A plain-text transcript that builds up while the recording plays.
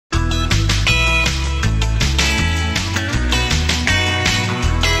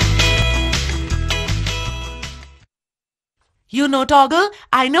You know, Toggle,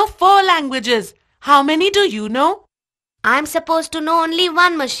 I know 4 languages. How many do you know? I'm supposed to know only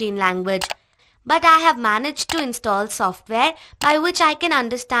one machine language, but I have managed to install software by which I can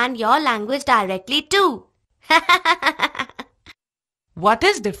understand your language directly too. What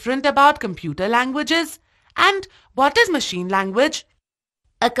is different about computer languages? And what is machine language?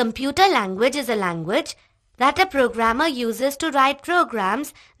 A computer language is a language that a programmer uses to write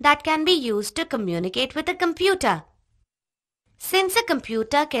programs that can be used to communicate with a computer. Since a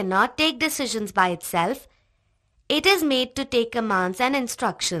computer cannot take decisions by itself, it is made to take commands and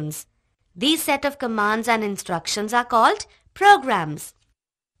instructions. These set of commands and instructions are called programs.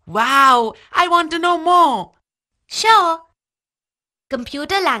 Wow, I want to know more. Sure.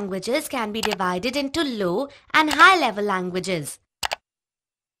 Computer languages can be divided into low and high-level languages.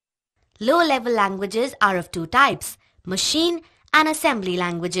 Low-level languages are of 2 types, machine and assembly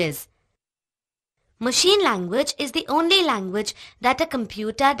languages. Machine language is the only language that a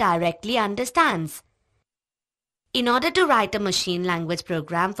computer directly understands. In order to write a machine language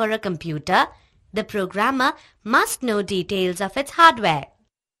program for a computer, the programmer must know details of its hardware.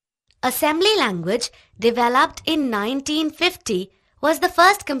 Assembly language, developed in 1950, was the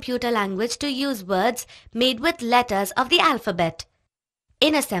first computer language to use words made with letters of the alphabet.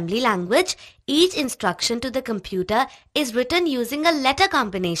 In assembly language, each instruction to the computer is written using a letter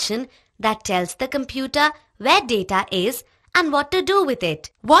combination that tells the computer where data is and what to do with it.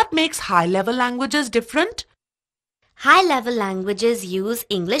 What makes high-level languages different? High-level languages use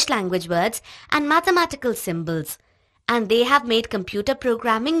English language words and mathematical symbols, and they have made computer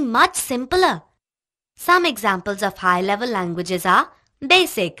programming much simpler. Some examples of high-level languages are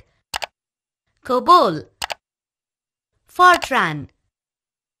BASIC, COBOL, Fortran,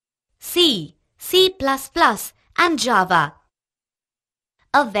 C, C++, and Java.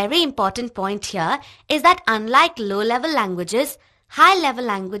 A very important point here is that unlike low-level languages, high-level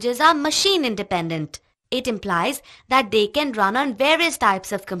languages are machine-independent. It implies that they can run on various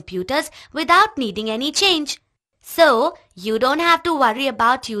types of computers without needing any change. So, you don't have to worry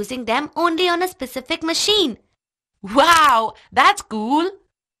about using them only on a specific machine. Wow, that's cool.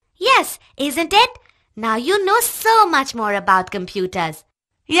 Yes, isn't it? Now you know so much more about computers.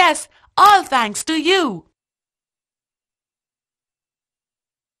 Yes, all thanks to you.